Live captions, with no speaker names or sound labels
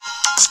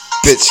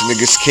Bitch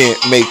niggas can't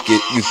make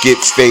it, you get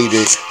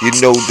faded. You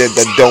know that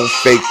I don't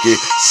fake it.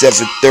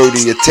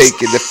 7:30, you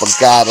take it if I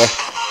gotta.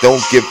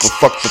 Don't give a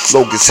fuck, the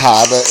flow gets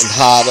hotter and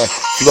hotter,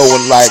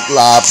 flowing like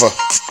lava.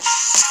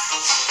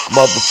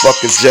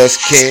 Motherfuckers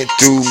just can't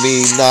do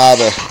me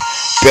nada.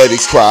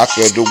 Betty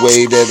Crocker, the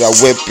way that I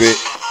whip it.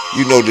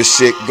 You know the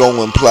shit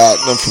going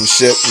platinum from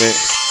shipment.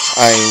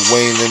 I ain't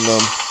waning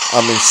them,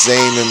 I'm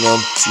insane in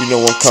them. You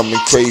know I'm coming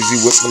crazy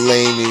with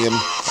millennium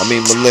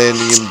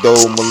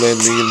though,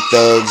 millennium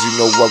thugs. You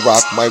know I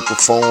rock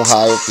microphone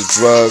high off the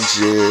drugs,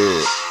 yeah.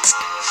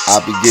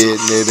 I be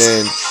getting it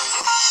in.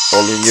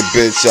 All in your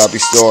bitch, I be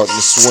starting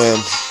to swim.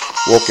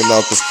 Walking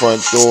out the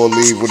front door,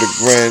 leave with a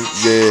grin,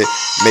 yeah.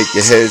 Make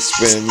your head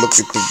spin, look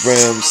at the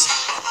rims.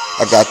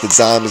 I got the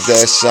diamonds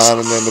that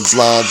shining and the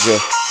blind ya.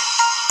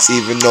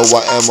 Even though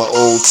I am an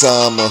old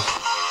timer,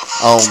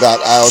 I don't got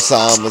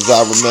Alzheimer's.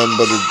 I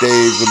remember the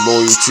days when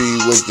loyalty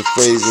was the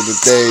phrase of the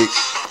day.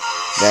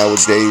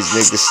 Nowadays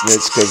niggas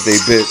snitch cause they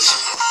bitch.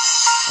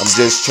 I'm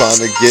just trying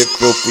to get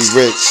filthy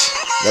rich.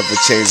 Never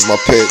change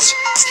my pitch.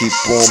 Keep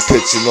on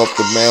pitching off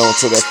the mound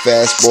till that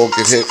fastball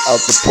get hit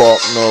out the park.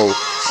 No,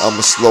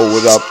 I'ma slow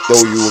it up,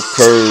 throw you a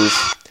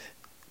curve.